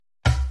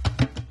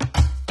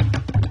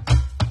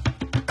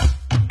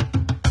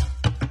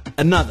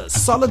another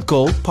Solid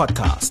Gold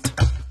podcast.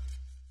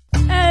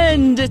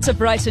 And it's a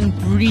bright and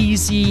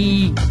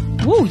breezy...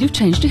 Whoa, you've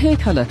changed your hair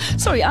colour.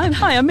 Sorry,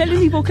 I'm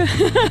Melanie Walker.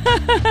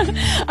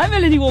 I'm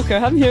Melanie Walker.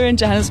 I'm here in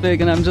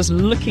Johannesburg and I'm just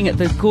looking at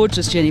the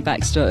gorgeous Jenny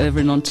Baxter over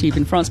in Antibes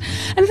in France.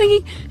 And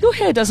thinking, your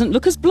hair doesn't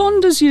look as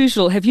blonde as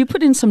usual. Have you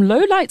put in some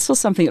low lights or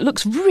something? It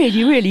looks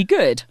really, really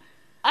good.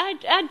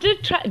 I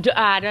did try.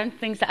 I don't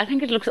think so. I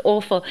think it looks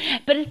awful.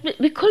 But it's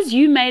because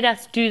you made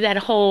us do that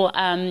whole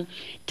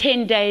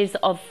 10 days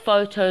of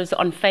photos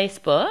on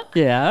Facebook.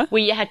 Yeah.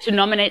 Where you had to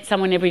nominate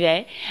someone every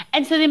day.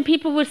 And so then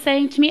people were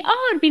saying to me,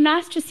 oh, it'd be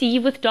nice to see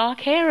you with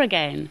dark hair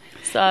again.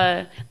 So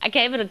I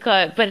gave it a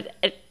go. But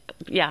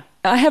yeah.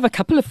 I have a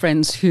couple of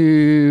friends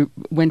who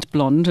went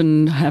blonde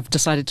and have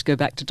decided to go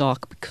back to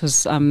dark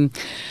because your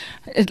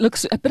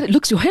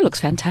hair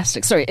looks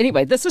fantastic. Sorry,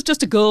 anyway, this is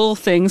just a girl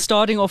thing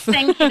starting off.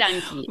 Thank you,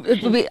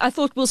 Dunky. I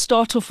thought we'll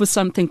start off with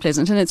something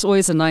pleasant, and it's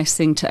always a nice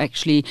thing to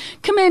actually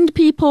commend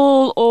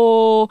people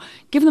or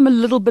give them a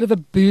little bit of a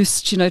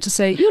boost, to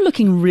say, you're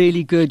looking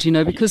really good,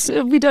 because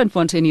we don't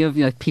want any of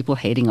people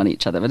hating on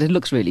each other, but it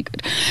looks really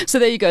good. So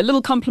there you go, a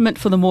little compliment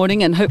for the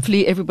morning, and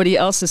hopefully everybody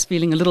else is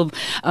feeling a little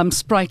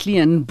sprightly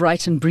and bright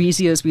and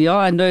breezy as we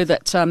are. I know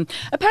that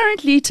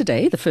apparently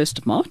today, the 1st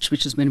of March,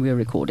 which is when we're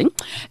recording,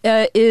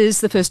 is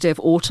the first day of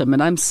autumn,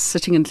 and I'm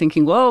sitting and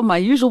thinking, well, my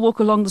usual walk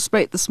along the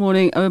Spruit this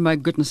morning, oh my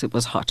goodness, it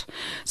was hot.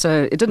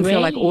 So it didn't feel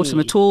like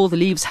autumn at all. The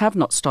leaves have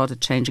not started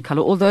changing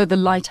colour, although the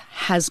light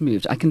has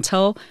moved. I can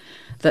tell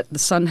that the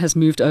sun has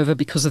moved over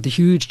because of the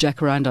huge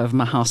jacaranda over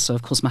my house. So,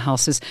 of course, my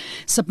house is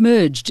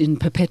submerged in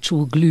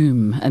perpetual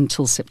gloom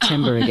until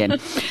September again.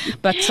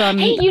 But I'm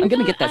going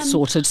to get that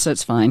sorted, so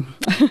it's fine.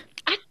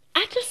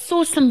 I just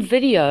saw some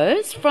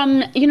videos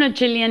from,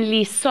 Gillian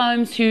Lee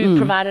Soames, who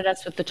provided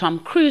us with the Tom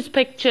Cruise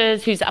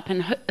pictures, who's up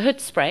in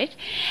Hoedspruit.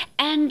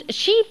 And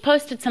she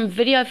posted some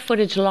video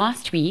footage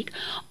last week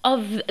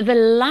of the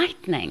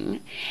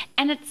lightning.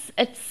 And it's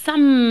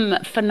some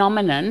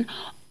phenomenon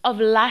of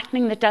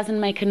lightning that doesn't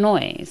make a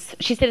noise.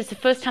 She said it's the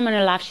first time in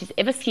her life she's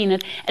ever seen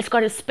it. It's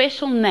got a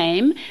special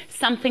name,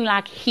 something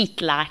like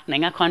heat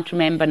lightning. I can't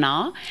remember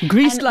now.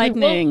 Grease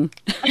lightning.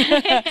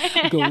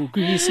 Go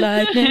grease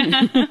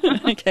lightning.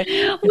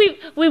 Okay.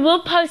 We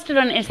will post it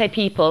on SA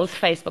People's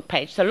Facebook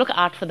page, so look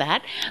out for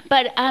that.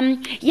 But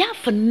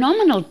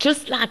phenomenal.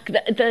 Just like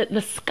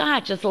the sky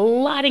just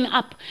lighting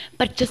up,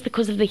 but just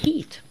because of the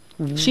heat.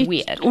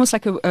 Weird. Almost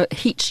like a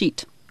heat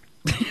sheet.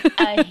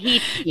 A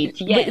heat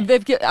sheet, yes.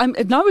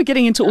 Now we're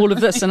getting into all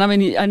of this, and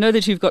I know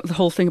that you've got the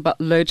whole thing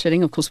about load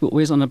shedding. Of course, we're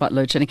always on about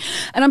load shedding,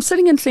 and I'm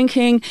sitting and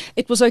thinking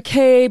it was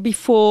okay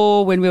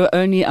before when we were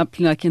only up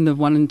like in the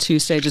 1 and 2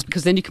 stages,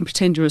 because then you can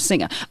pretend you're a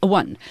singer, a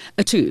 1,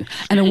 a 2,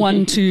 and a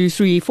 1, 2,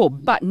 3, 4.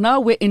 But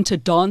now we're into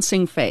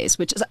dancing phase,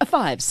 which is a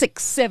 5,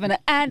 6, 7,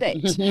 and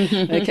 8.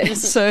 Okay,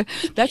 so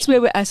that's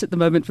where we're at the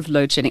moment with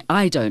load shedding.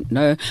 I don't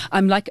know.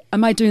 I'm like,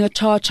 am I doing a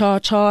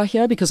cha-cha-cha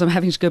here because I'm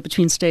having to go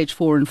between stage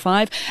 4 and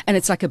 5? And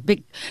it's like a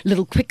big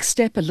little quick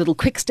step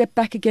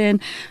back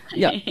again.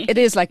 Yeah, it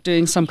is like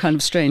doing some kind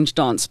of strange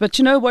dance. But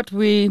you know what?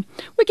 We're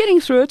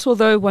getting through it,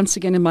 although once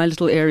again in my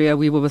little area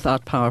we were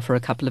without power for a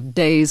couple of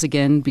days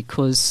again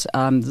because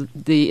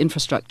the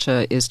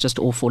infrastructure is just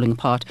all falling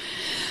apart.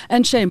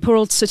 And shame, poor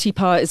old City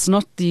Power. It's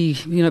not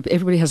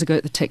everybody has a go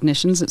at the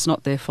technicians. It's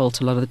not their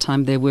fault a lot of the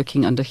time. They're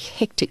working under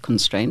hectic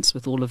constraints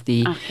with all of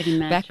the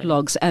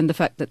backlogs and the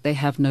fact that they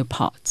have no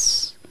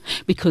parts.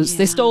 Because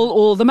they stole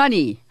all the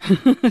money,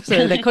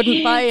 so they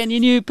couldn't buy any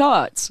new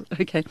parts.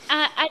 Okay.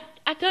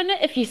 I don't know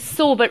if you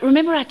saw, but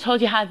remember I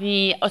told you how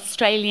the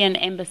Australian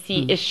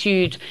embassy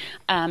issued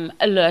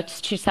alerts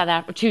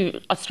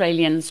to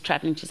Australians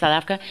travelling to South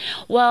Africa.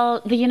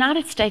 Well, the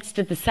United States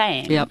did the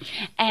same. Yep.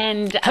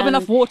 And have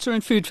enough water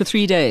and food for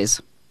 3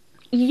 days.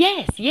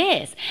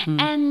 Yes.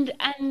 And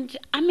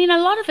I mean, a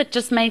lot of it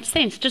just made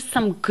sense, just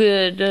some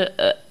good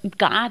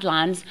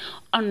guidelines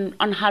on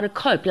how to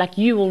cope, like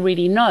you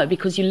already know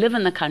because you live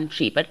in the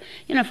country, but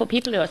for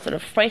people who are sort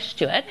of fresh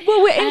to it.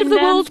 Well, we're end of the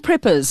world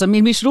preppers. I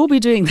mean, we should all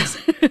be doing this.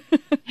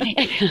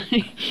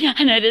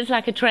 I know, it is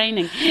like a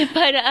training,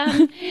 but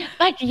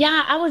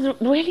yeah, I was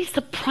really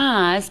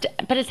surprised,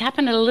 but it's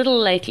happened a little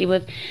lately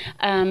with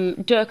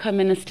DIRCO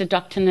Minister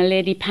Dr.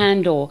 Naledi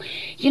Pandor.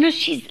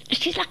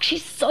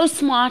 She's so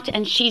smart,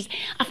 and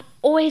I've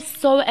always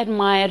so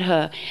admired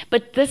her,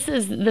 but this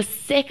is the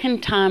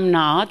second time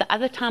now. The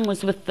other time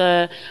was with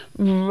the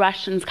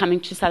Russians coming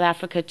to South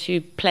Africa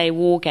to play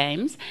war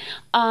games,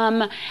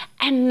 and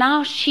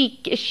now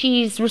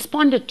she's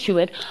responded to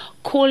it,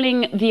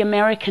 calling the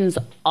Americans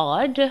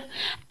odd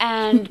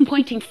and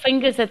pointing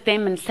fingers at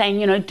them and saying,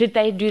 did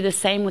they do the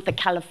same with the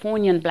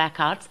Californian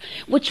blackouts,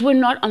 which were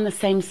not on the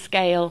same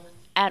scale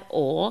at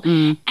all.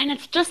 And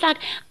it's just like,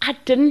 I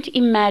didn't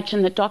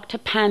imagine that Dr.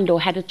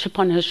 Pandor had a chip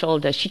on her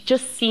shoulder. She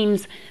just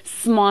seems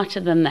smarter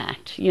than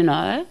that,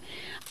 So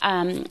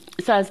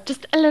I was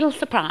just a little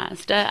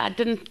surprised. I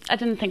didn't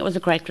think it was a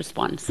great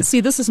response.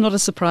 See, this is not a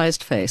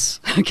surprised face.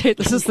 Okay,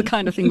 this is the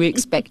kind of thing we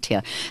expect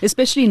here.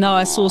 Especially now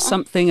I saw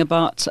something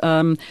about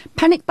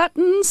panic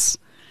buttons.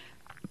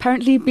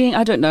 apparently being,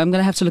 I don't know, I'm going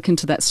to have to look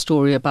into that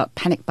story about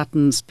panic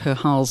buttons per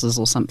houses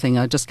or something.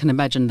 I just can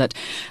imagine that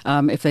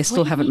if they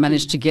still haven't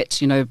managed to get,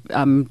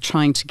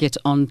 trying to get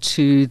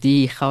onto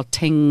the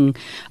Gauteng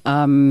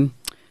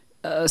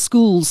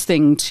schools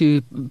thing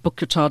to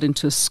book your child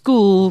into a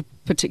school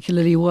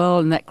particularly well,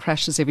 and that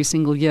crashes every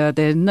single year.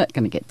 They're not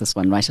going to get this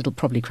one right. It'll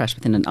probably crash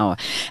within an hour.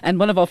 And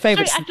one of our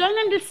favourites... Sorry, I don't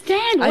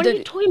understand. What are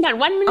you talking about?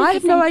 1 minute I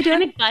have no idea.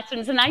 Panic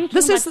buttons, and now you're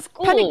talking this about is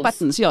schools. Panic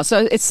buttons, yeah.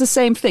 So it's the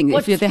same thing.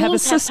 What, if they have a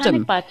schools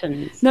system. Panic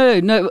buttons?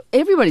 No.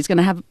 Everybody's going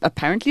to have...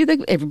 Apparently,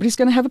 everybody's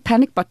going to have a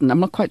panic button. I'm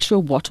not quite sure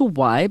what or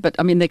why, but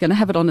I mean, they're going to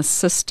have it on a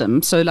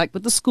system. So like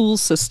with the school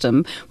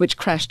system, which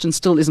crashed and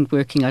still isn't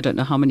working, I don't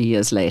know how many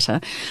years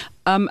later.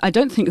 I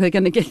don't think they're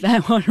going to get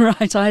that one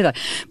right either.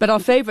 But our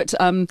favourite,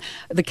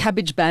 the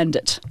Cabbage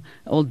Bandit,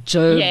 old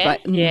Joe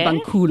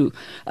Bankulu.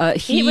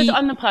 He was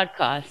on the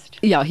podcast.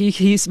 Yeah,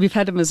 we've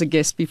had him as a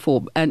guest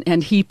before,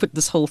 and he put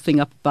this whole thing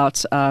up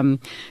about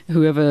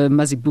whoever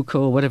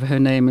Mazibuko or whatever her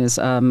name is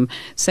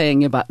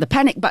saying about the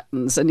panic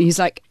buttons, and he's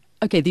like,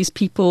 okay, these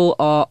people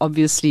are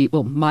obviously,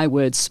 well, my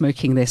words,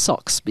 smoking their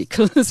socks,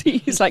 because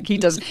he's like,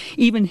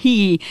 even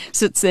he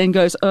sits there and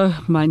goes,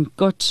 oh my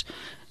God,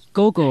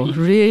 Gogo,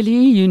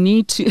 really? You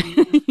need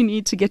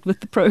to get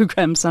with the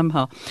program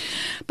somehow.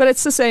 But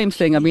it's the same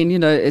thing. I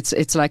mean,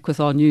 it's like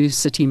with our new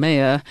city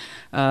mayor,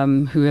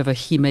 whoever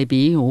he may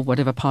be or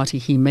whatever party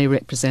he may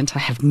represent, I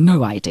have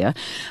no idea,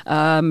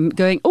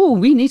 going, oh,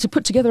 we need to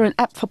put together an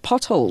app for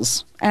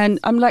potholes.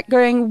 And I'm like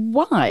going,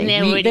 why?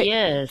 There already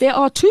is. There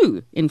are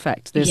two, in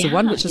fact. There's the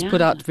one which is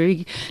put out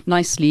very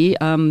nicely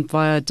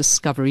via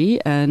Discovery,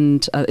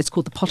 and it's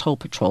called the Pothole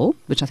Patrol,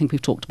 which I think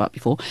we've talked about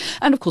before.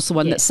 And, of course, the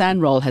one that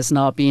Sanroll has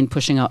now been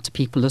pushing out to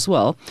people as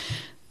well.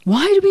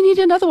 Why do we need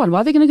another one?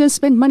 Why are they going to go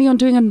spend money on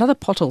doing another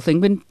pothole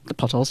thing when the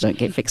potholes don't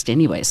get fixed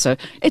anyway? So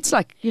it's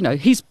like,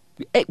 he's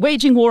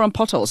waging war on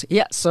potholes.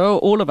 Yeah, so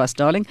all of us,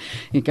 darling,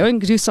 you go and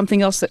do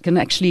something else that can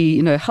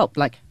actually, help,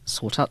 like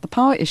sort out the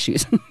power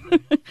issues.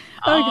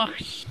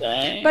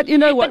 But you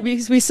know what?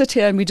 We sit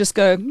here and we just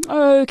go,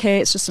 oh,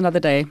 okay, it's just another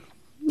day.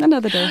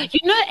 Another day.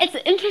 It's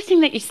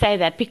interesting that you say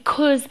that,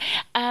 because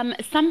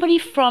somebody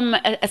from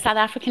a South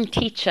African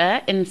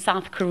teacher in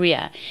South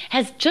Korea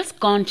has just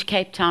gone to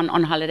Cape Town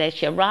on holiday.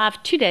 She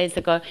arrived 2 days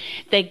ago.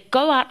 They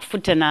go out for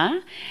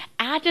dinner.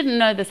 I didn't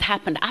know this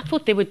happened. I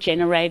thought there were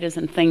generators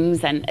and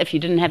things, and if you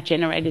didn't have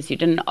generators, you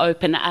didn't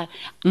open. I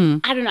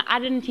don't know. I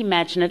didn't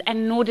imagine it,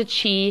 and nor did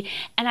she.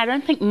 And I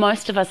don't think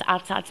most of us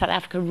outside South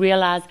Africa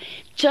realize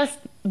just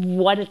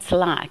what it's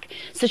like.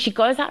 So she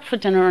goes out for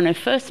dinner on her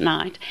first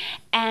night,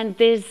 and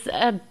there's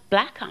a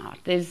blackout,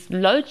 there's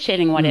load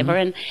shedding, whatever,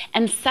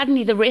 and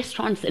suddenly the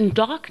restaurant's in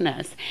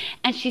darkness.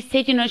 And she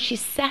said, she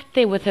sat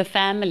there with her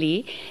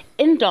family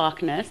in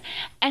darkness,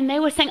 and they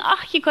were saying, oh,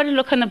 you got to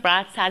look on the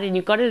bright side and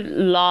you got to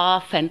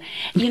laugh, and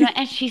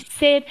and she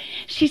said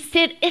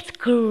it's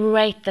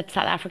great that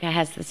South Africa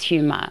has this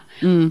humor,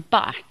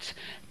 but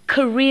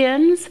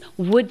Koreans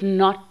would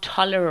not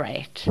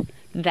tolerate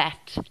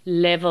that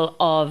level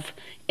of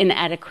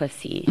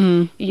inadequacy,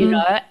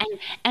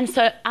 and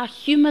so our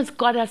humor's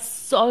got us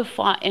so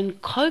far in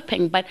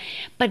coping, but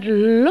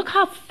look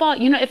how far,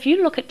 if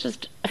you look at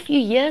just a few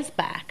years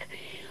back,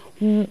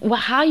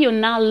 how you're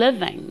now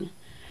living,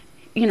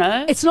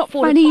 it's not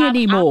funny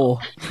anymore.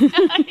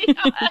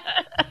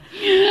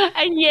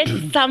 And yet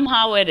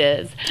somehow it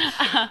is.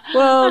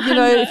 Well,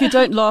 if you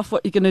don't laugh,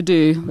 what you're going to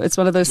do? It's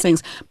one of those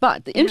things.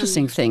 But the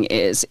interesting thing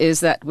is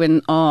that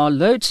when our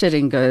load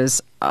shedding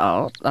goes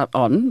on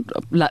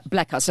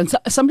blackouts, and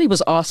somebody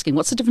was asking,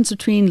 what's the difference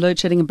between load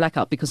shedding and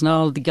blackout? Because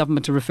now the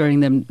government are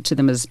referring to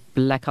them as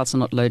blackouts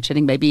and not load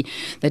shedding. Maybe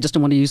they just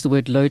don't want to use the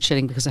word load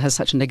shedding because it has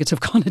such a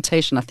negative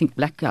connotation. I think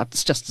blackout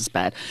is just as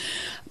bad.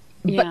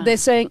 Yeah. But they're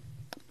saying,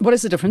 what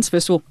is the difference?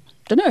 First of all,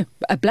 don't know.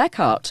 A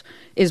blackout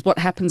is what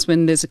happens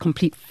when there's a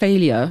complete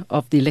failure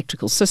of the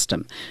electrical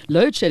system.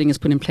 Load shedding is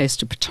put in place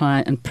to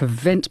try and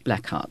prevent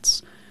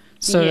blackouts.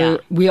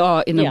 So we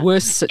are in a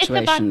worse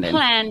situation. It's about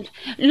planned.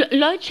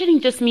 Load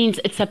shedding just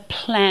means it's a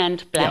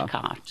planned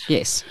blackout. Yeah.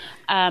 Yes.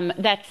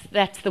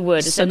 That's the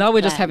word. So now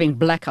we're just having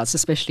blackouts,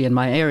 especially in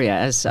my area,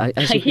 as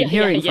you've been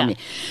hearing from me.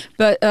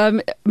 But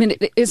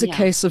it is a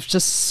case of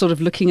just sort of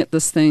looking at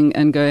this thing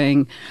and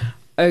going,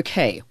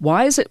 okay,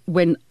 why is it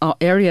when our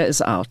area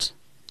is out,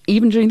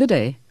 even during the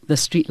day, the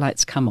street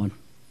lights come on?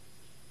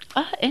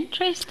 Oh,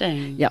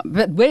 interesting. Yeah,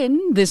 but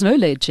when there's no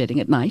load shedding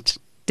at night,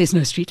 there's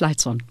no street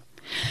lights on.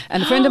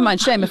 And a friend of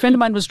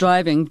mine was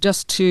driving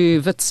just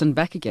to Wits and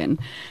back again,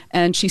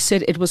 and she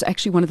said it was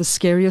actually one of the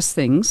scariest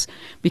things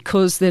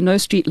because there are no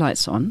street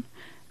lights on.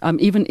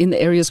 Even in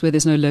the areas where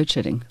there's no load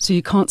shedding. So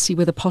you can't see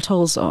where the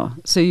potholes are.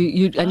 So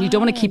you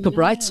don't want to keep your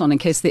brights on in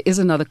case there is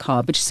another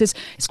car. But she says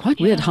it's quite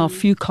weird how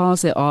few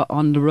cars there are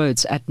on the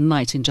roads at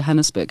night in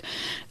Johannesburg.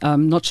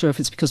 Not sure if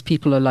it's because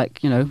people are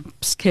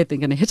scared they're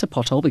going to hit a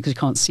pothole because you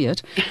can't see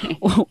it,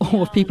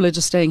 or if people are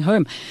just staying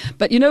home.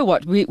 But you know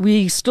what?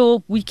 We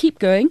keep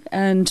going,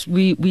 and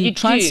we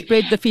try and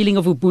spread the feeling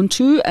of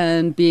Ubuntu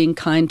and being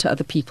kind to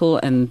other people,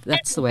 and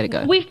that's the way to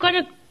go. We've got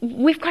a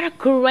we've got a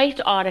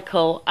great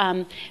article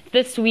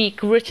this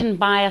week written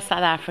by a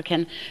South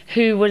African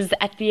who was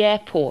at the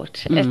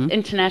airport at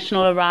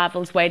international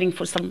arrivals waiting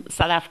for some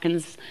South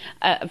Africans,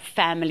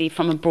 family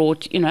from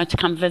abroad, to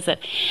come visit.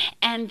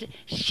 And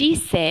she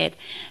said,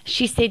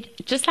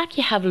 just like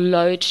you have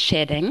load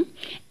shedding,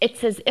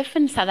 it's as if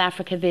in South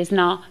Africa there's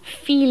now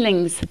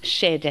feelings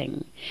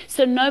shedding.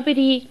 So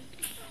nobody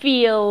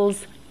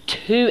feels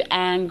too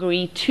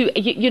angry,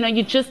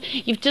 you've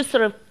just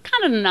sort of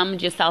kind of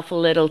numbed yourself a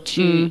little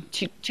to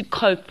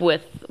cope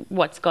with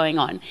what's going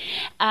on.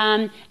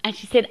 And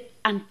she said,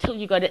 until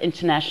you go to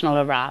international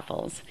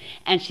arrivals.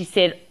 And she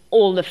said,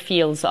 all the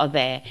feels are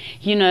there.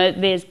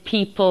 There's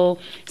people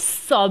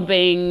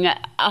sobbing,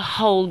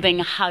 holding,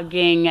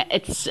 hugging.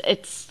 It's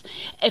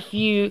if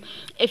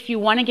you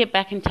want to get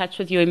back in touch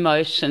with your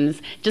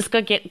emotions, just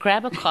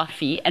grab a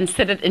coffee and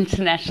sit at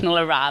international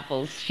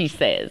arrivals, she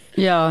says.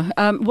 Yeah.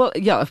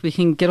 If we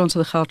can get onto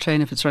the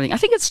Gautrain if it's running. I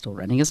think it's still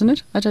running, isn't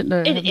it? I don't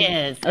know. It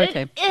is.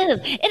 Okay.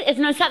 It is.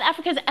 No, South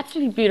Africa is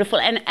absolutely beautiful.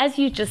 And as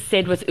you just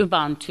said with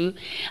Ubuntu,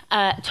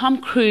 Tom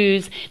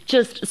Cruise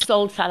just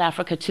sold South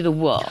Africa to the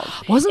world.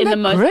 Wasn't in that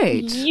the most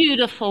great?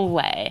 Beautiful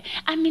way.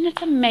 I mean,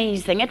 it's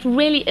amazing. It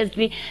really is.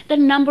 The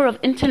number of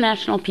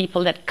international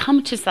people that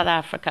come to South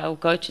Africa or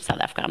go to South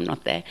Africa, I'm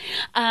not there,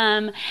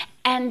 and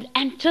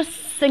just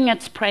sing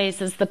its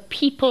praises. The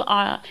people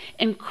are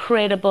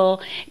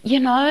incredible.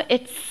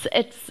 It's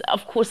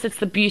of course it's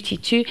the beauty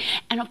too,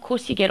 and of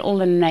course you get all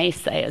the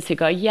naysayers who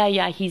go,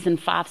 yeah, he's in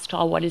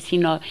 5-star. What does he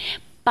know?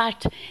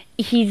 But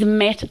he's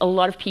met a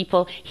lot of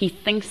people. He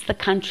thinks the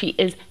country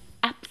is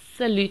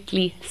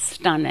absolutely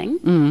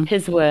stunning,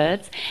 his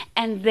words.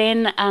 And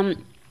then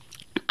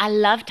I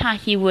loved how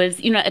he was,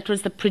 it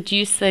was the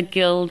Producer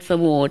Guild's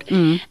Award,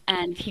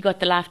 and he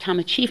got the Lifetime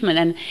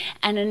Achievement.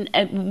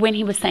 And when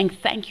he was saying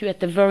thank you at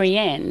the very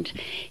end,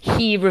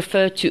 he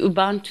referred to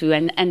Ubuntu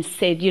and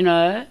said,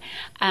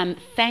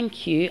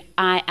 thank you,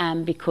 I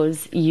am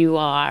because you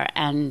are,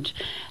 and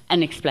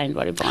explained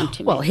what Ubuntu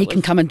meant. Well, he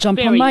can come and jump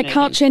on my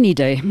couch any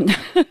day.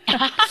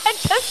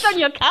 Just on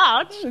your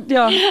couch?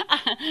 Yeah.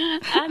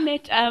 I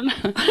met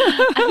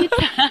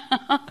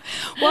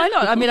Why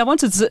not? I mean, I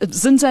wanted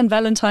Zinzan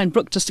Valentine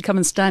Brooke just to come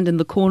and stand in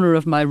the corner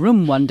of my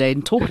room one day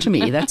and talk to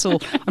me. That's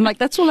all. I'm like,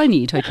 that's all I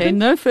need, okay?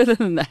 No further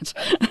than that.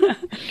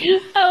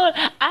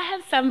 I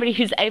have somebody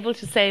who's able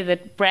to say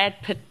that Brad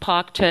Pitt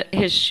parked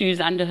his shoes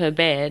under her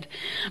bed,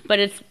 but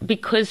it's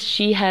because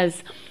she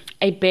has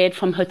a bed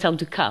from Hotel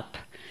du Cap.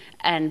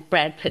 And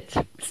Brad Pitt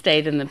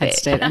stayed in the bed.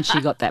 And she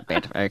got that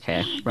bed.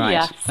 Okay, right.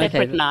 Yeah,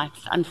 separate nights,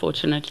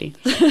 unfortunately.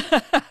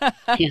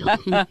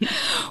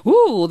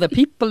 Ooh, the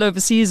people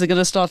overseas are going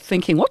to start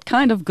thinking, what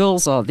kind of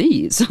girls are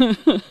these?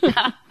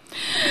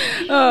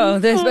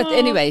 But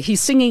anyway,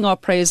 he's singing our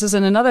praises,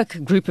 and another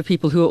group of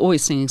people who are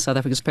always singing South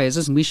Africa's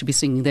praises, and we should be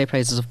singing their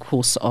praises, of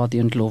course, are the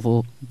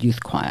Ndlovu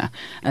Youth Choir.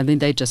 I mean,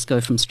 they just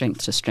go from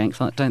strength to strength,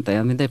 don't they?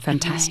 I mean, they're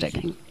fantastic.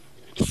 Amazing.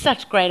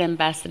 Such great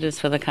ambassadors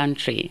for the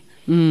country.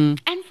 And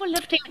for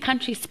lifting the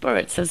country's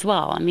spirits as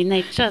well. I mean,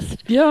 they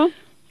just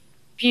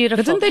beautiful.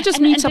 But didn't they just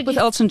meet up with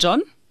Elton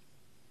John?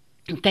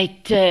 They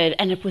did,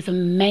 and it was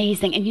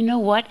amazing. And you know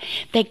what?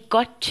 They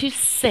got to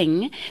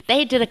sing.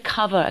 They did a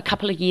cover a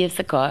couple of years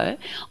ago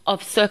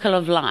of Circle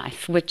of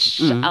Life,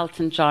 which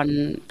Elton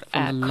John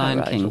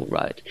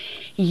wrote.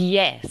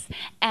 Yes.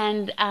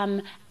 And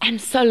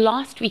so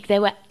last week they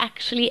were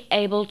actually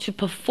able to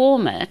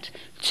perform it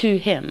to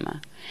him.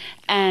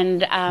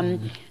 And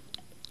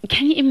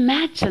can you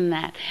imagine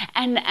that?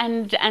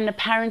 And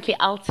apparently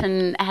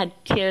Elton had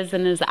tears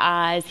in his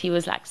eyes. He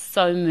was like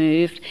so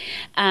moved.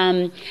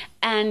 I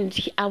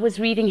was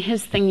reading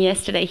his thing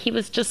yesterday. He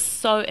was just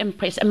so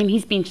impressed. I mean,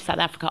 he's been to South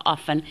Africa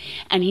often,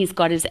 and he's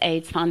got his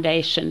AIDS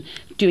Foundation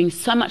doing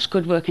so much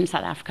good work in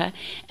South Africa.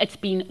 It's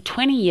been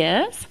 20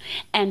 years.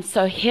 And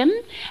so him,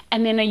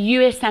 and then a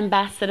U.S.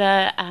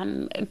 ambassador,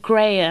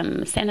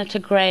 Senator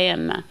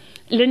Graham,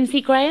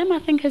 Lindsey Graham, I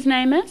think his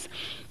name is,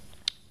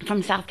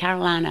 from South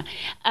Carolina.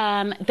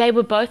 They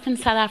were both in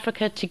South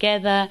Africa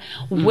together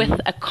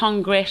with a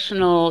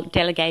congressional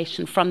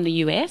delegation from the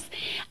US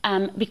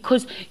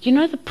because,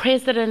 the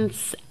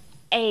president's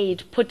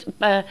aid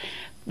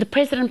the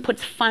president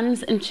puts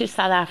funds into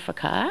South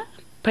Africa,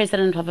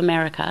 President of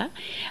America,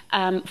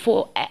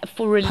 for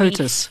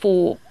relief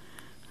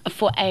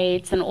for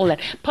AIDS and all that.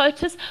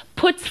 POTUS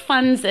puts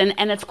funds in,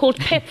 and it's called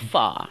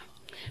PEPFAR.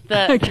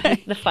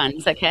 The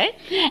funds, okay?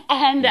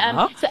 And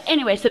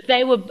so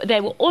they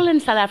were all in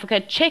South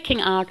Africa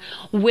checking out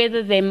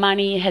whether their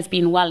money has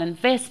been well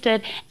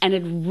invested, and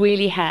it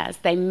really has.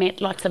 They met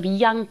lots of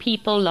young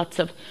people, lots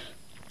of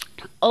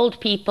old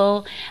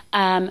people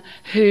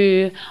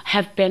who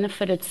have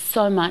benefited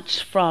so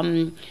much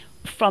from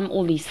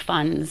all these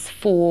funds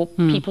for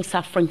people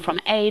suffering from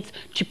AIDS,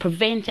 to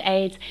prevent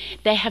AIDS.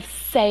 They have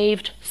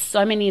saved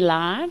so many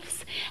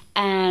lives.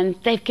 and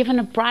they've given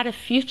a brighter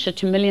future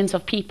to millions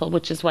of people,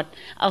 which is what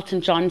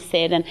Elton John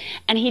said.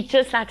 And he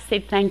just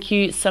said thank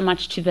you so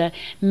much to the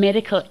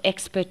medical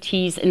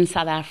expertise in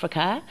South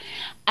Africa.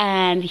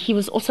 And he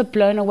was also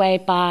blown away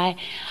by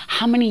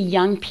how many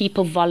young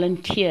people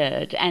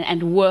volunteered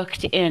and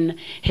worked in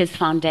his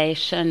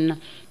foundation.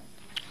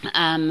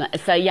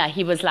 So yeah,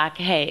 he was like,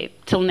 hey,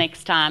 till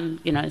next time,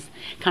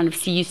 kind of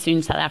see you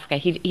soon, South Africa.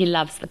 He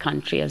loves the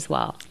country as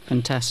well.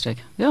 Fantastic.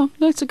 Yeah,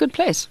 no, it's a good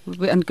place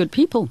and good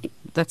people.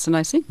 That's a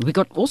nice thing. We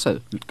got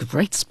also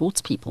great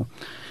sports people.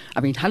 I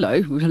mean,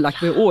 hello,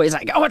 we're always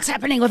like, oh, what's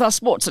happening with our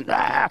sports? And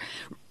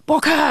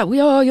Bokke, we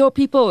are your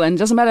people. And it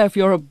doesn't matter if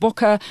you're a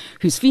Bokke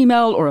who's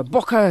female or a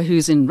Bokke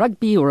who's in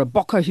rugby or a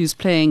Bokke who's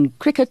playing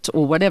cricket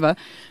or whatever,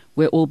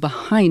 we're all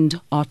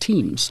behind our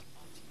teams.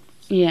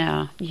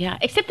 Yeah.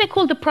 Except they're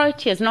called the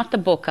Proteas, not the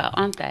Bokke,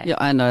 aren't they? Yeah,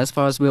 I know. As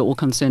far as we're all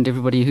concerned,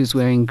 everybody who's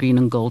wearing green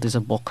and gold is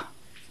a Bokke.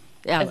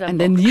 Yeah, and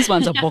then these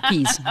ones are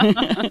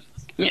Bokkies.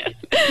 Yeah.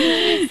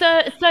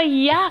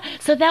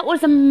 So that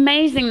was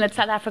amazing that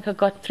South Africa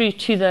got through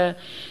to the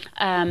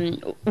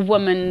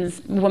women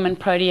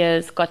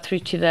Proteas, got through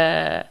to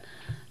the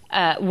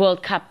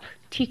World Cup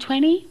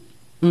T20.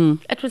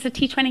 It was a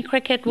T20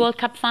 cricket World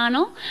Cup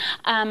final.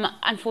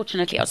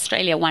 Unfortunately,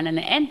 Australia won in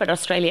the end, but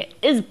Australia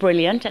is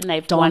brilliant, and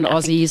they've won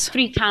Aussies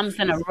 3 times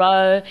in a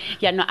row.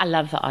 Yeah, no, I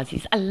love the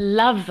Aussies.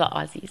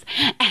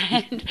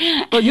 And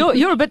well,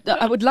 you're a bit.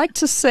 I would like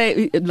to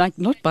say, like,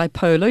 not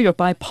bipolar. You're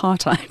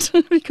bipartite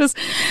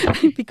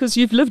because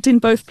you've lived in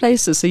both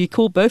places, so you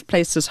call both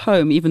places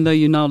home, even though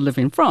you now live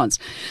in France.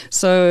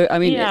 So I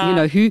mean,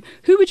 who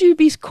would you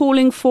be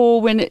calling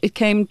for when it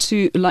came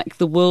to like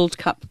the World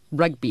Cup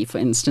rugby, for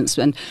instance?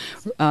 And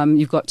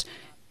you've got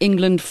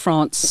England,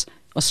 France,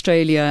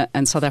 Australia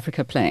and South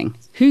Africa playing.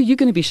 Who are you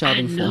going to be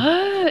shouting for?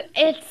 No,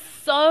 it's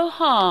so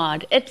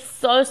hard. It's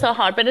so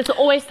hard, but it's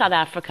always South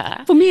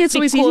Africa. For me, it's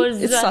always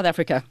easy. It's South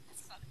Africa.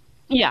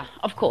 Yeah,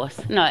 of course.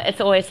 No, it's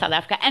always South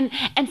Africa. And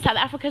South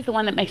Africa is the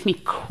one that makes me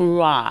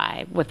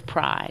cry with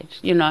pride.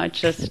 Go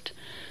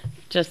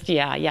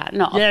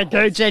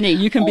Jenny,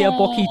 you can be a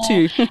Bokke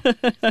too.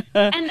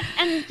 and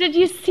did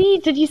you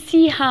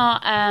see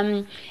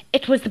how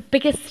it was the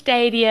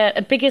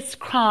biggest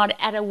crowd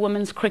at a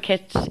women's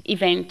cricket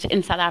event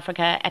in South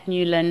Africa at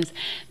Newlands,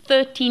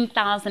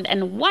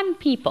 13,001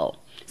 people.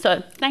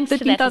 So thanks to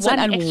that one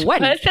extra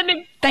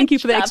person. Thank you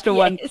for the extra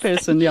one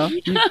person. Yeah,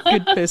 you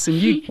good person.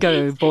 You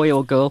go, boy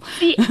or girl.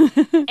 See,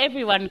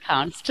 everyone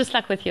counts, just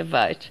like with your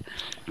vote.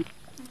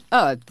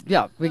 Oh,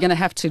 yeah, we're going to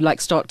have to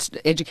start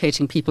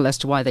educating people as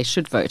to why they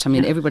should vote. I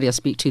mean, everybody I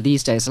speak to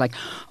these days is like,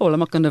 oh, well, I'm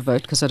not going to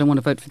vote because I don't want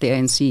to vote for the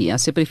ANC. I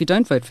said, but if you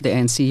don't vote for the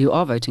ANC, you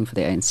are voting for the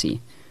ANC.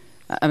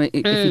 I mean,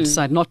 if you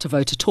decide not to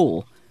vote at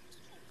all.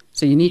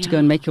 So you need to go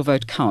and make your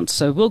vote count.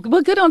 So we'll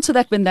get onto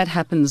that when that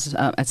happens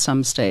at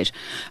some stage.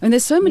 And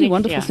there's so many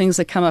wonderful things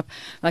that come up,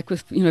 like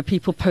with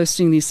people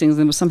posting these things.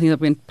 And it was something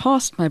that went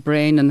past my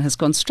brain and has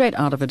gone straight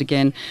out of it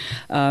again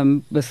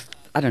with...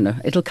 I don't know.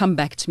 It'll come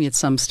back to me at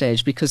some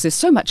stage because there's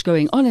so much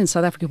going on in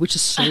South Africa, which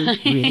is so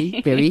really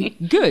very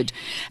good.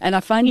 And I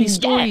find these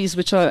stories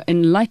which are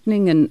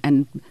enlightening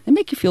and they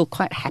make you feel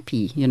quite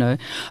happy,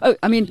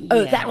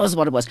 that was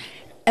what it was.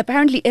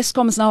 Apparently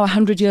Eskom is now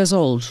 100 years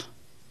old.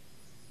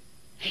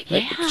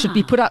 Yeah. It should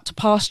be put out to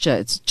pasture.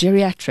 It's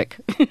geriatric.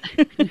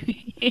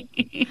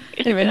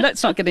 Anyway,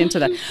 let's not get into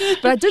that.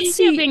 But I did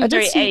see... You're being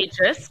very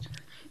ageist.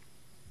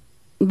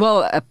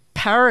 Well,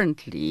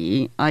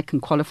 apparently I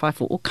can qualify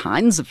for all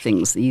kinds of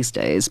things these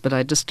days, but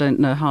I just don't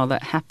know how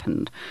that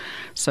happened.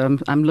 So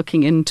I'm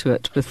looking into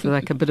it with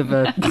like a bit of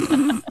a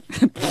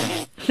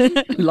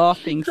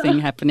laughing thing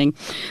happening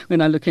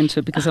when I look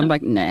into it because I'm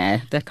like, nah,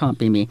 that can't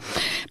be me.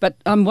 But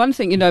one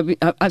thing,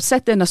 I've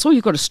sat there and I saw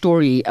you got a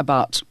story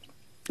about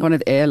one of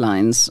the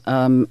airlines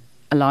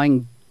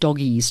allowing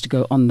doggies to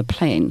go on the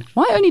plane.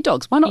 Why only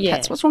dogs? Why not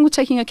cats? What's wrong with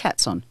taking a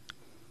cat on?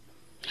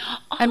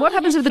 And what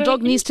happens if the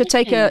dog needs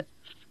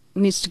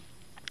to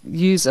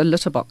use a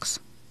litter box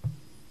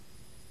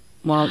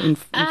while in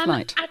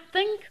flight? I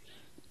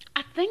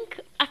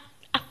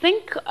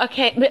think,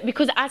 okay,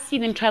 because I see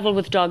them travel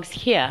with dogs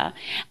here,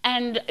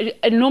 and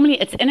normally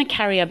it's in a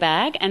carrier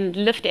bag, and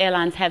Lift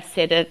Airlines have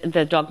said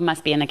the dog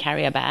must be in a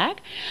carrier bag.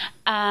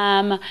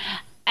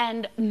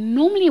 And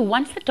normally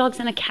once the dog's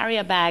in a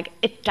carrier bag,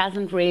 it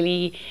doesn't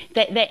really,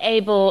 they're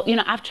able,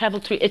 I've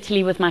traveled through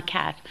Italy with my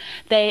cat.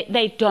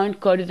 They don't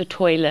go to the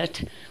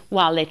toilet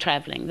while they're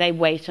traveling. They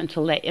wait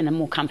until they're in a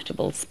more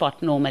comfortable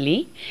spot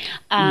normally.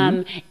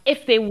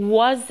 If there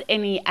was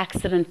any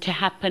accident to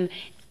happen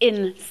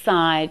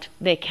inside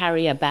their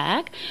carrier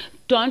bag,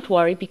 don't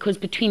worry, because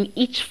between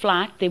each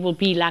flight there will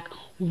be like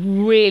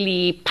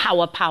really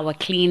power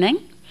cleaning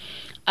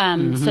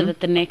so that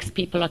the next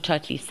people are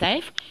totally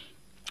safe.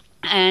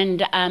 And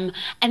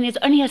there's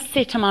only a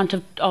set amount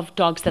of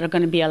dogs that are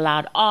going to be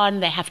allowed on.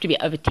 They have to be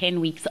over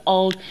 10 weeks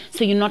old.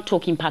 So you're not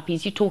talking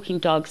puppies, you're talking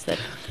dogs that...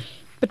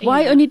 But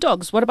why only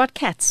dogs? What about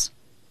cats?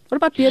 What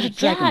about bearded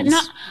dragons?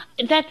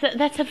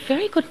 That's a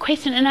very good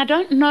question. And I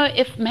don't know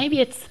if maybe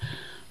it's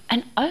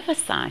an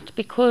oversight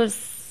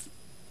because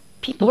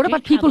people. What do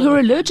about people who travel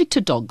are with them. allergic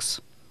to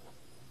dogs?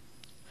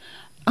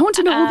 I want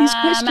to know all these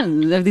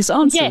questions, these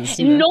answers.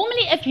 Yeah,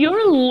 normally if you're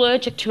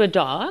allergic to a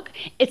dog,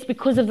 it's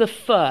because of the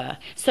fur.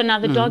 So now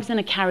the dog's in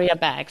a carrier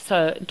bag,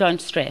 so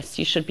don't stress.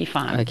 You should be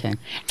fine. Okay.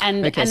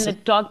 And the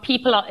dog,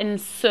 people are in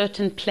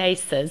certain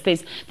places.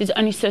 There's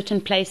only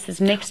certain places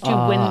next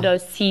to window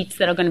seats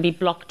that are going to be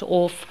blocked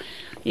off.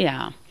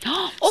 Yeah.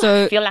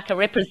 So- I feel like a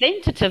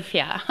representative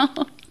here.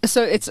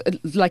 So it's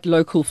like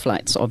local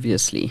flights,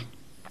 obviously.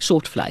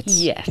 Short flights.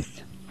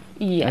 Yes.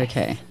 Yes.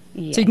 Okay.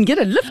 Yes. So you can get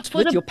a lift For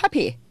with the- your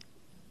puppy.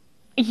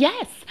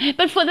 Yes,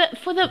 but for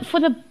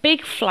the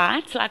big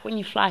flights, like when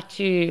you fly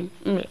to,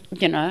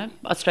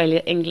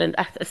 Australia, England,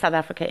 South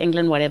Africa,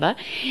 England, whatever,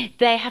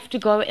 they have to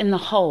go in the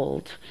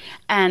hold,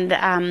 and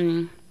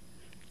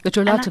But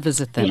you're allowed And to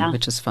visit them, yeah.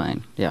 which is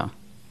fine. Yeah.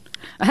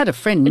 I had a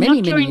friend Not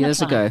many during the years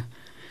flight. ago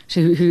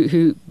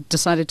who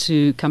decided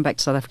to come back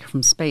to South Africa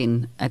from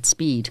Spain at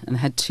speed and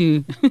had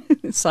 2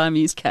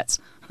 Siamese cats.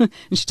 And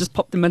she just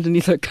popped them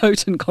underneath her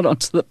coat and got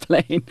onto the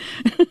plane.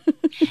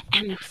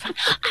 and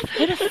I've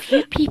heard of a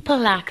few people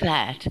like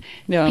that.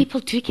 Yeah. People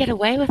do get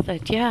away with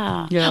it.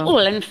 Yeah. Yeah. Oh,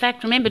 and in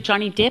fact, remember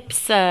Johnny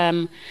Depp's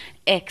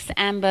ex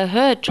Amber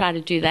Heard tried to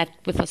do that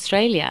with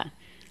Australia.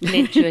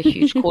 Led to a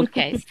huge court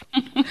case.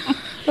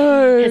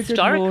 Oh, good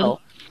Historical. Lord.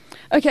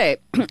 Okay,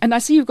 and I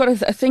see you've got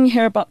a thing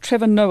here about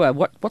Trevor Noah.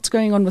 What's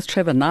going on with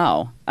Trevor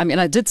now? I mean,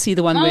 I did see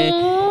the one where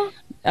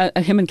Oh,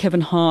 him and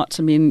Kevin Hart.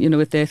 I mean,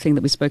 with their thing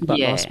that we spoke about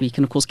Yeah. last week,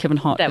 and of course Kevin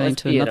Hart That going was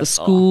to another beautiful.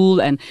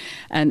 school,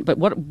 but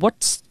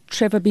what's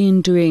Trevor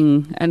been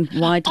doing, and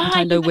why didn't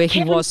I know where he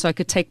Kevin- was so I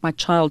could take my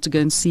child to go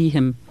and see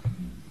him?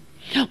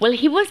 Well,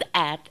 he was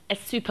at a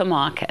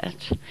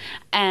supermarket,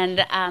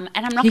 and I'm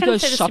not He going to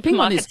goes say the shopping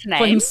supermarket's for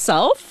name.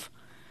 himself.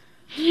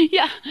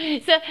 Yeah,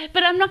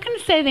 but I'm not going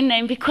to say the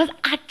name because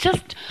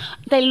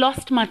they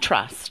lost my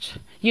trust.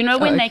 When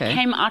okay. they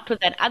came out with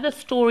that other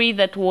story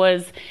that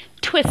was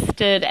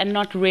twisted and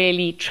not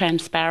really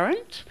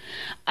transparent,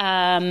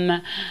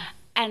 and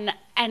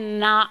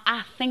now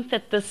I think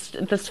that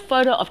this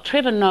photo of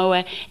Trevor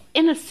Noah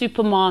in a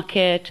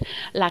supermarket,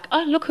 like,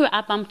 oh, look who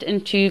I bumped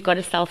into, got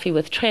a selfie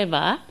with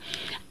Trevor.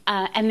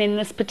 And then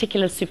this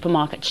particular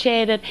supermarket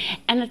shared it,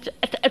 and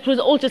it was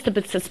all just a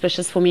bit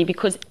suspicious for me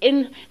because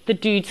in the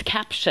dude's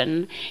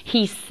caption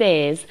he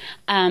says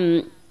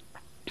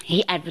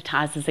he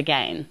advertises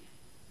again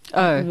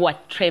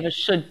what Trevor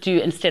should do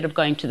instead of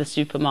going to the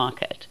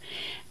supermarket.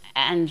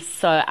 And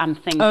so I'm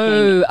thinking,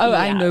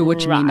 I know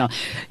what you mean now.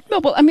 No,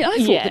 well, I mean, I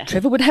thought Yeah. that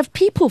Trevor would have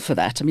people for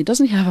that. I mean,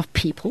 doesn't he have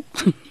people?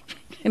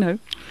 I know,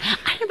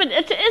 but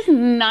it is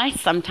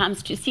nice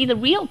sometimes to see the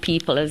real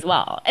people as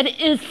well. It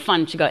is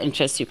fun to go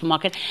into a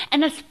supermarket,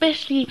 and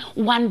especially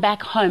one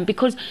back home,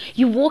 because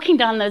you're walking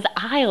down those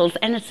aisles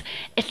and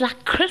it's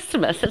like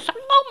Christmas. It's like,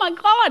 oh my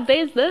God,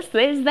 there's this,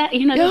 there's that.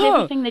 There's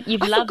everything that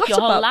you've I loved forgot your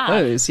whole about life.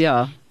 those,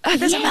 yeah.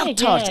 There's a Yeah, milk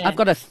tart. yeah. I've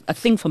got a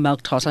thing for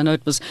milk tart. I know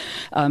it was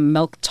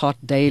milk tart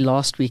day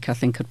last week, I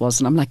think it was,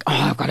 and I'm like,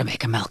 I've got to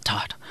make a milk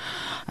tart.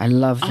 I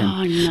love them.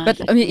 Oh, nice.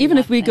 But I mean, even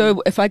if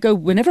Lovely.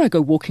 whenever I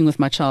go walking with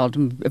my child,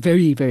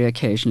 very, very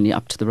occasionally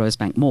up to the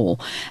Rosebank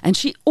Mall, and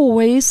she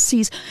always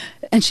sees,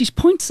 and she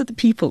points at the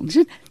people.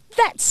 She,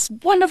 that's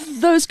one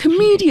of those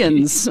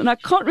comedians. And I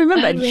can't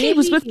remember. Oh, and he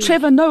was with really?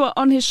 Trevor Noah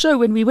on his show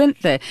when we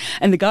went there.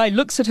 And the guy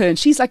looks at her and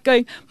she's like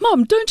going,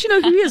 Mom, don't you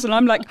know who he is? And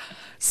I'm like,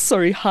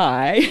 sorry,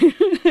 hi.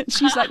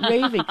 She's like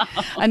waving.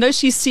 I know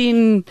she's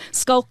seen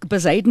Skulk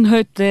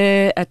Bezuidenhout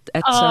there at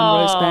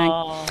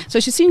Rosebank. So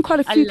she's seen quite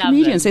a few love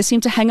comedians. them. They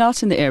seem to hang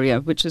out in the area,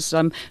 which is,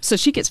 so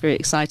she gets very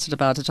excited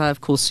about it. I,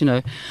 of course,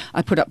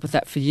 I put up with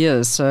that for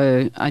years.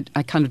 So I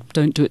kind of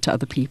don't do it to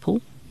other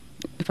people.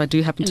 If I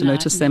do happen to No.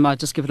 notice them, I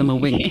just give them a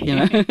wink,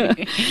 Yeah.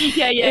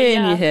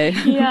 Anyhow.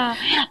 Yeah.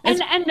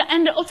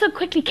 And also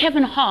quickly,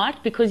 Kevin Hart,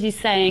 because he's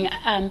saying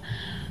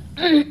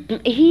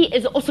he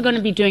is also going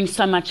to be doing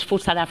so much for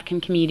South African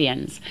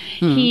comedians.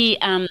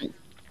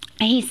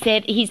 He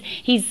said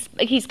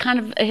he's kind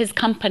of his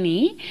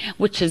company,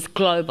 which is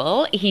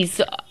global. He's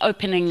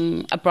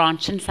opening a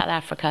branch in South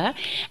Africa,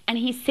 and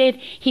he said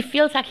he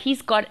feels like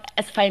he's got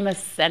as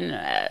famous and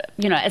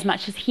as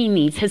much as he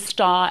needs. His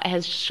star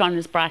has shone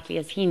as brightly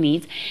as he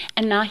needs,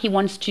 and now he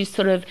wants to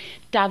sort of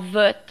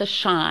divert the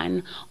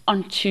shine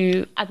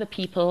onto other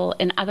people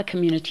in other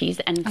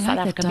communities, and South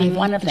Africa being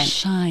one of them.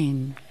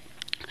 Shine.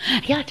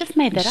 Yeah, I just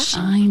made that up.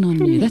 Shine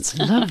on you. That's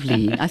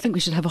lovely. I think we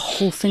should have a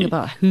whole thing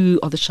about who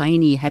are the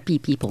shiny, happy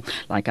people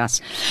like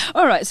us.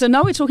 All right, so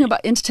now we're talking about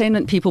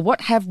entertainment people.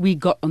 What have we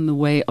got on the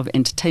way of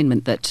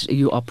entertainment that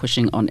you are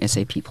pushing on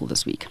SA People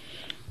this week?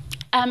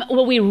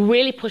 Well, we're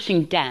really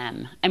pushing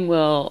DAM, and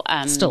we'll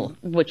Still.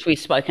 which we've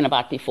spoken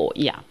about before.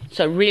 Yeah,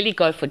 so really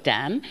go for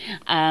DAM.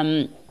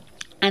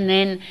 And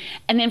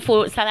then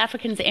for South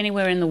Africans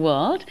anywhere in the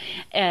world,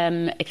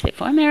 except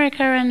for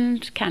America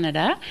and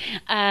Canada,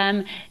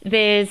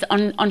 there's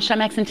on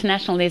Showmax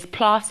International, there's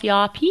Plus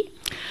Yapi.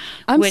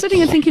 I'm which-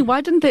 sitting and thinking,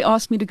 why didn't they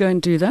ask me to go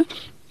and do that?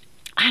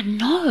 I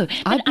know,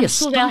 I'd but be I'm a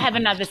sure star. they'll have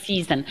another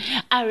season.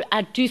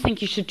 I do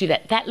think you should do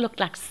that. That looked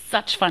like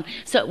such fun.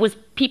 So it was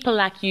people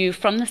like you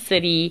from the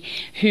city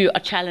who are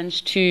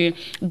challenged to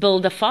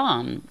build a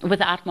farm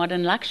without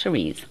modern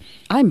luxuries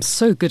I'm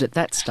so good at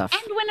that stuff.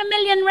 and win R1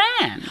 million.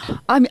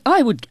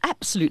 I would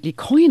absolutely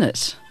coin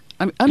it.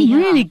 I'm Yeah.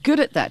 really good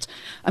at that.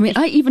 I mean,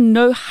 I even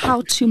know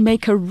how to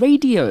make a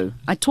radio.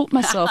 I taught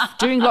myself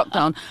during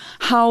lockdown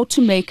how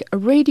to make a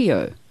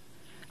radio.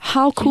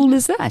 How cool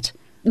is that?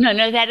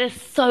 No, that is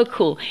so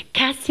cool.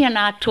 Cassie and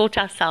I taught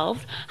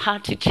ourselves how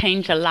to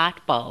change a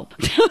light bulb,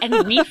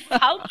 and we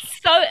felt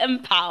so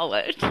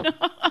empowered. So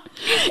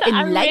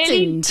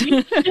Enlightened.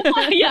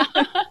 Yeah.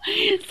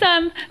 So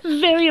I'm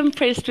very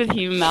impressed with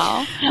you,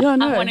 Mel. Yeah, I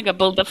know. I want to go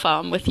build a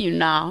farm with you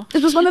now.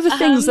 It was one of the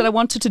things that I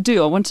wanted to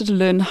do. I wanted to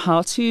learn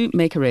how to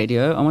make a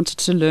radio. I wanted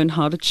to learn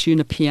how to tune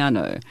a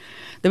piano.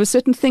 There were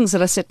certain things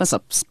that I set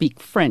myself, speak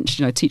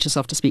French, teach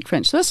yourself to speak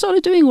French. So I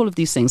started doing all of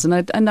these things, and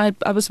I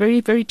was very,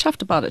 very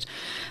chuffed about it.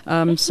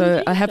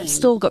 So I have amazing.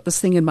 still got this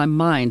thing in my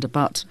mind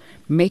about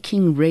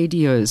making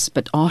radios,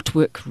 but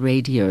artwork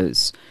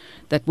radios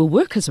that will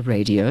work as a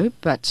radio,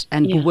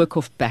 will work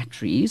off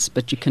batteries,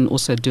 but you can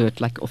also do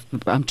it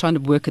I'm trying to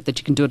work it that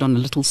you can do it on a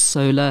little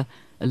solar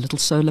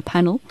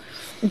panel.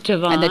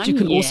 Divine, And that you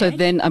can also yeah.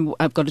 then,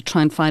 I've got to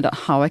try and find out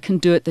how I can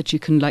do it, that you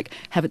can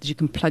have it that you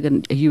can plug a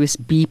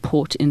USB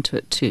port into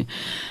it too.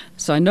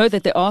 So I know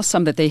that there are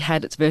some that they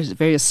had at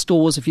various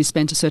stores. If you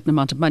spent a certain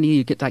amount of money,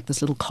 you get like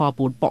this little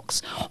cardboard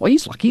box. Oh,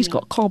 he's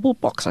got cardboard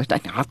box. I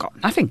don't know, I've got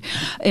nothing.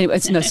 Anyway,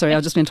 no, sorry,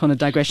 I just went on a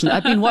digression.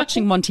 I've been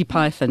watching Monty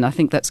Python. I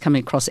think that's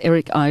coming across.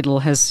 Eric Idle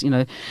has,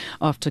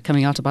 after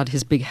coming out about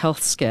his big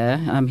health scare,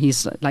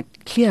 he's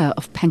clear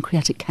of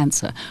pancreatic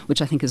cancer,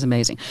 which I think is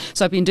amazing.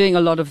 So I've been doing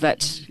a lot of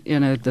that,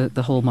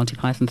 the whole Monty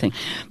Python thing.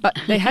 But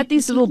they had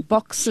these little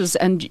boxes,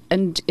 and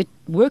it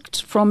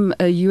worked from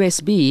a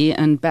USB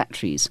and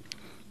batteries,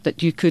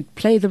 that you could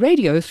play the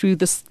radio through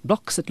this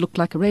box that looked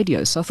like a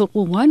radio. So I thought,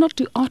 well, why not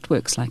do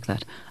artworks like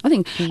that? I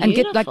think, and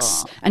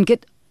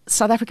get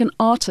South African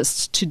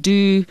artists to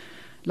do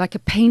like a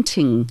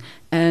painting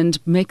and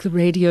make the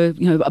radio,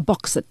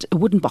 a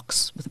wooden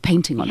box with a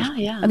painting on it.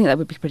 Yeah. I think that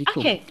would be pretty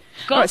cool. Okay,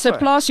 go All right, so for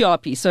it. Plaas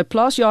Japie. So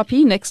Plaas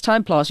Japie, next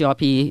time Plaas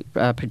Japie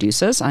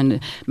producers,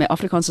 en my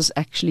Afrikaans is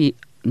actually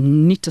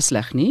nie te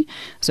sleg nie.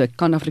 So ek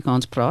kan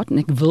Afrikaans praat en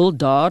ek wil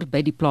daar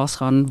by die plaas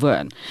gaan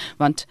woon.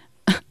 Want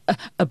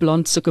 'n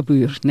blond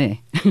sukkerboer,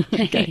 nee.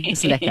 Okay,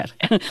 it's lekker.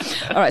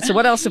 All right, so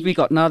what else have we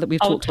got now that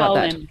we've talked about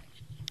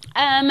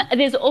that?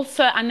 There's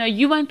also, I know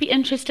you won't be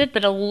interested,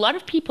 but a lot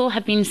of people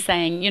have been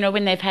saying,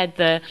 when they've had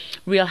the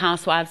Real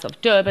Housewives of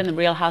Durban, the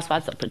Real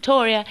Housewives of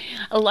Pretoria,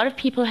 a lot of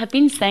people have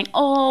been saying,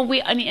 oh,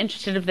 we're only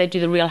interested if they do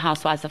the Real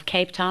Housewives of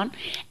Cape Town.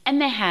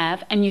 And they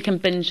have, and you can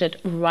binge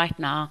it right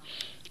now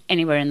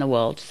anywhere in the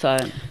world. So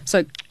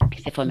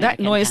except for that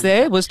American noise time.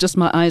 there was just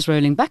my eyes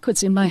rolling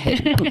backwards in my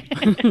head.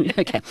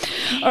 Okay.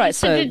 All right,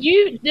 So so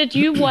did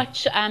you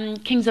watch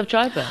Kings of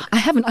Joburg? I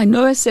haven't. I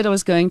know I said I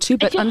was going to,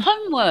 but It's your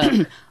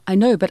homework. I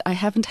know, but I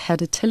haven't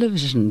had a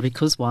television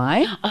because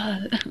why?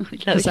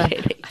 Because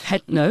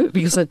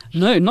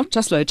not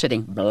just load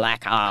shedding,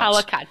 blackout.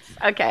 Power cuts.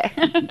 Okay.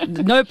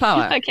 No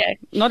power. Okay.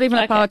 Not even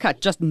a Okay. power cut,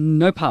 just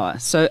no power.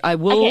 So I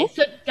will. Okay,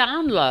 so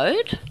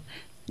download.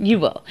 You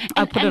will.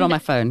 I'll put it on my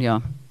phone. Yeah.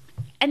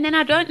 And then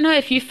I don't know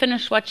if you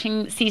finished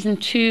watching season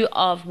 2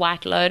 of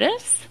White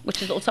Lotus,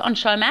 which is also on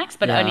Showmax,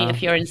 but Yeah. only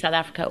if you're in South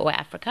Africa or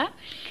Africa.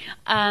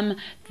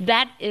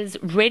 That is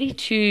ready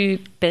to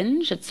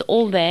binge. It's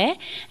all there.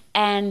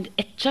 And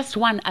it just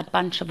won a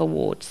bunch of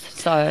awards.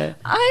 So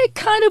I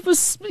kind of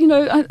was,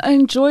 I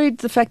enjoyed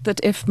the fact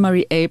that F.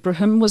 Murray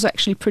Abraham was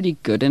actually pretty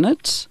good in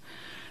it.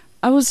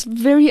 I was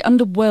very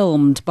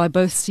underwhelmed by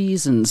both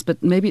seasons,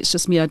 but maybe it's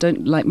just me. I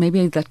don't like,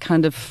 maybe that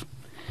kind of,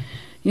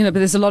 but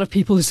there's a lot of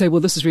people who say,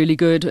 well, this is really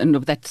good. And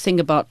that thing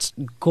about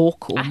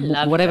Gork or I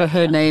love whatever that,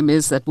 her yeah. name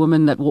is, that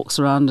woman that walks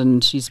around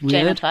and she's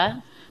weird.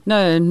 Jennifer.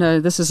 No,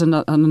 this is on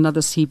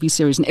another CB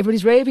series and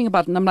everybody's raving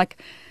about it. And I'm like,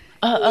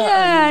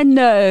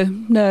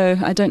 no,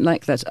 I don't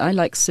like that. I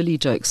like silly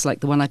jokes like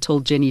the one I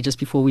told Jenny just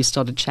before we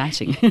started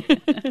chatting.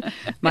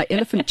 My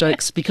elephant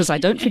jokes, because I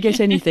don't forget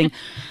anything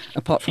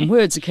apart from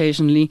words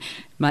occasionally.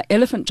 My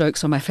elephant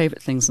jokes are my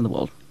favorite things in the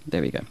world.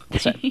 There we go.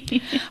 So,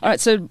 all right,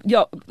 so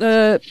yeah,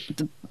 the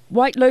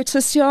White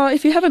Lotus, yeah,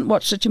 if you haven't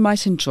watched it, you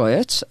might enjoy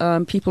it.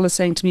 People are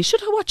saying to me,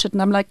 should I watch it?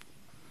 And I'm like,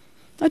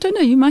 I don't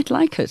know, you might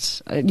like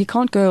it. You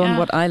can't go on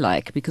what I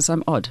like because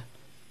I'm odd.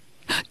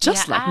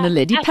 Just like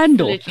Naledi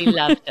Pandor. Absolutely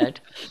loved it.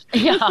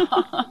 Yeah.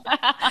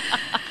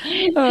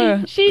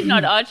 She's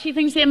not odd. She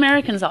thinks the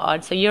Americans are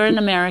odd. So you're an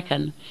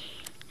American.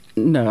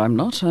 No, I'm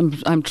not.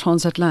 I'm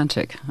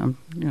transatlantic.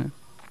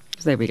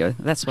 There we go.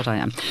 That's what I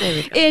am. There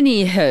we go.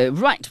 Anyhow,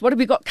 right. What have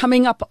we got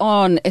coming up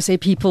on SA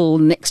People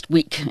next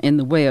week in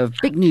the way of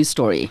big news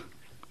story?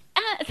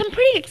 Some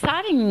pretty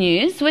exciting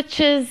news, which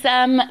is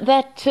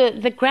that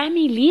the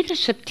Grammy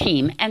leadership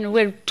team, and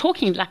we're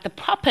talking like the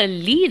proper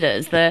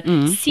leaders, the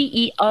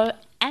CEO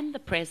and the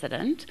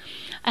president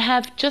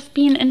have just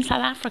been in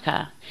South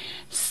Africa.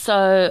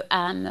 So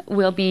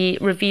we'll be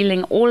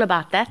revealing all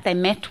about that. They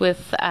met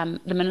with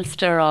the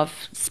Minister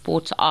of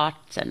Sports,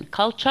 Arts and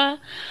Culture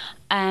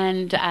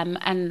and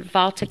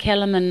Walter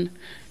Kellerman,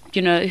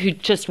 who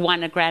just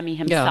won a Grammy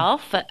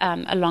himself,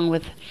 along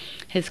with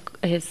his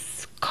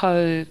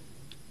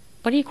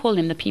what do you call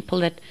them? The people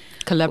that...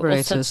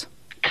 Collaborators.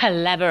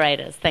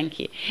 Collaborators, thank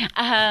you.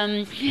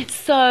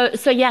 So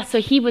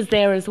he was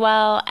there as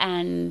well,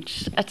 and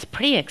it's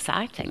pretty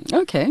exciting.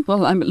 Okay,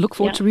 well, I look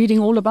forward to reading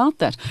all about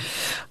that.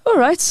 All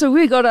right, so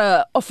we got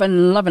to off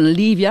and love and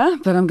leave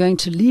you, but I'm going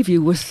to leave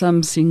you with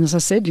seeing, as I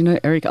said,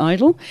 Eric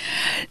Idle.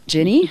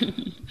 Jenny,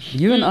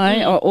 you and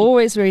I are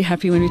always very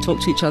happy when we talk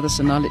to each other,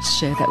 so now let's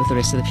share that with the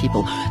rest of the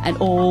people. And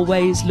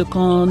always look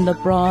on the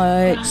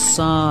bright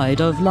side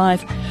of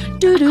life.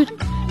 Do-do.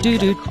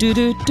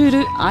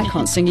 Do-do-do-do-do-do. I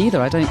can't sing either,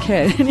 I don't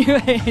care.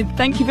 Anyway,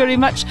 thank you very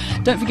much.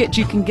 Don't forget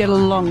you can get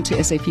along to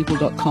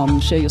sapeople.com,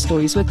 share your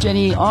stories with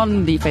Jenny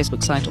on the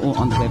Facebook site or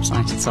on the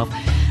website itself.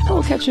 And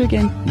we'll catch you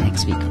again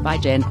next week. Bye,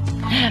 Jen.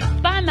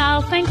 Bye,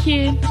 Mel. Thank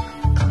you.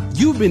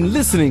 You've been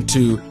listening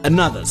to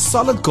another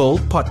Solid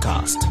Gold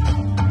podcast.